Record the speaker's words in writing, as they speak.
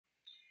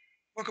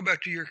Welcome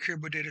back to your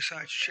Caribou Data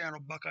Science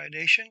channel, Buckeye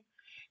Nation.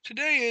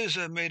 Today is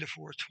May the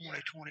 4th,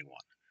 2021.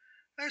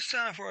 It's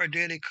time for our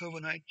daily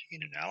COVID-19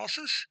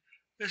 analysis.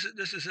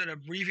 This is an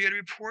abbreviated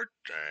report.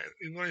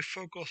 We really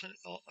focus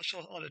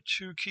on the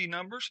two key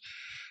numbers.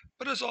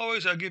 But as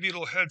always, I'll give you a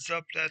little heads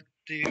up that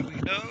we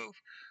know,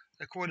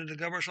 according to the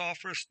governor's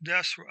office,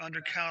 deaths were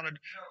undercounted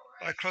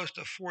by close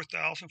to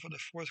 4,000 for the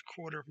fourth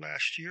quarter of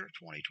last year,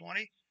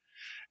 2020.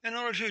 In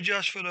order to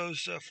adjust for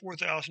those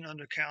 4,000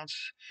 undercounts,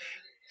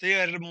 they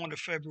added them on to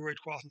February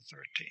 12th and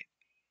 13th,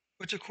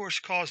 which of course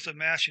caused a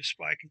massive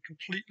spike and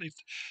completely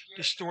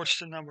distorts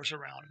the numbers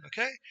around it.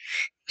 Okay,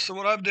 so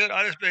what I did,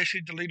 I just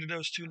basically deleted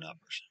those two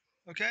numbers.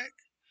 Okay,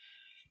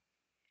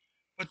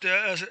 but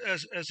as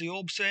the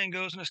old saying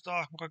goes in the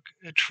stock market,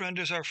 the trend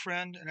is our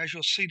friend, and as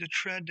you'll see, the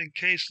trend in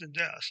cases and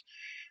deaths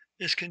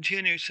is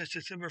continuing since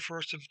December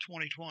 1st of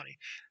 2020.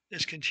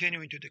 It's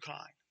continuing to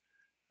decline.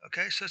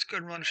 Okay, so let's go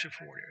and run this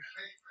report here.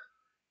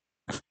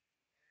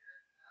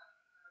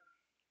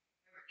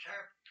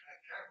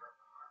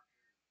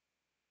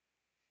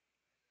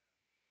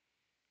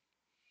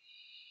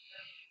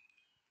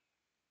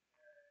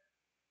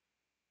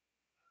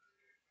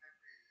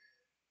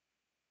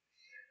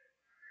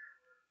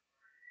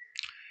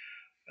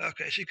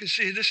 Okay, so you can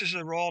see this is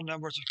the raw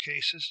numbers of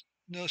cases.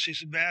 Notice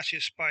these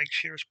massive spikes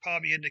here, which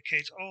probably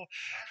indicates,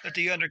 that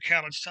the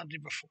undercounted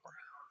something before.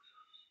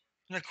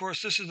 And of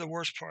course, this is the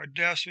worst part.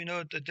 Deaths, we know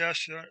that the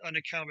deaths are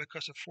undercounted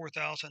because of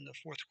 4,000 in the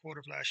fourth quarter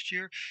of last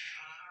year.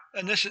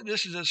 And this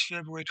is this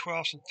February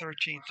 12th and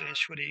 13th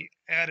is when he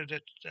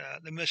added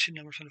the missing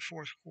numbers from the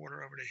fourth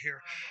quarter over to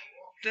here.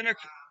 Then,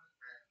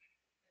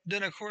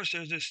 then of course,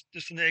 there's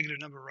this negative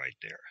number right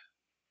there,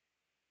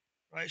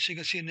 right? So you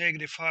can see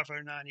negative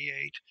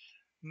 598.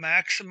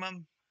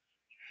 Maximum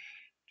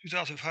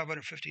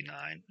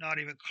 2,559, not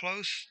even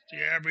close.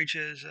 The average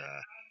is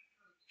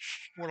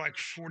more like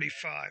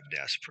 45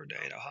 deaths per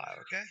day in Ohio.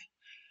 Okay,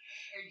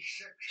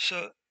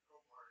 so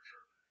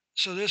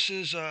so this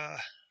is so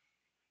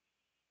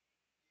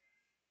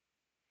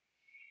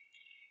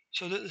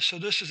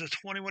this is a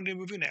 21-day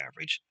moving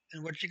average,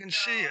 and what you can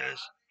see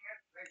is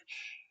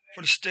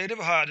for the state of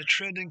Ohio, the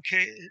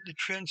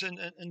trends in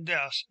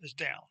deaths is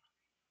down.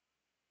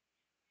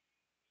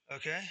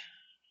 Okay,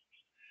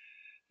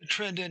 the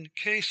trend in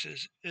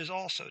cases is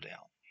also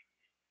down.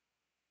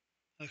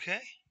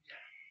 Okay,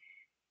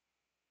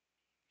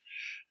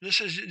 this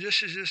is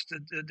just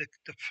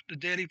the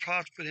daily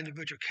plot for the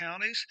individual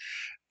counties.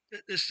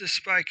 This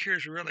spike here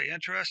is really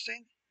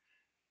interesting.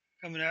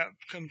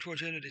 Coming towards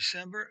the end of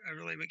December, I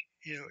really,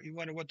 you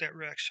wonder what that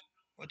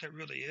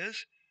really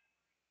is.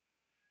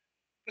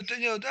 But then,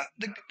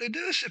 the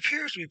news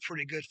appears to be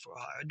pretty good for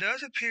Ohio. It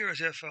does appear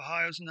as if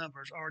Ohio's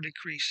numbers are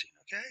decreasing.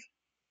 Okay,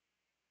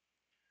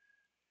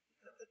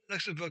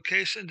 looks like both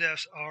cases and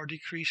deaths are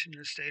decreasing in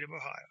the state of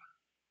Ohio.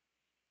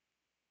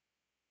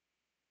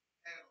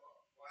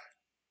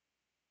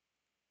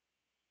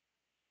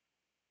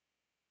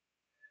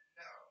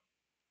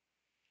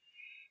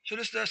 So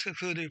this does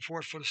conclude the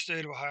report for the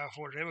state of Ohio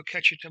for today. We'll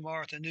catch you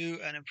tomorrow with a new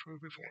and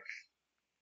improved report.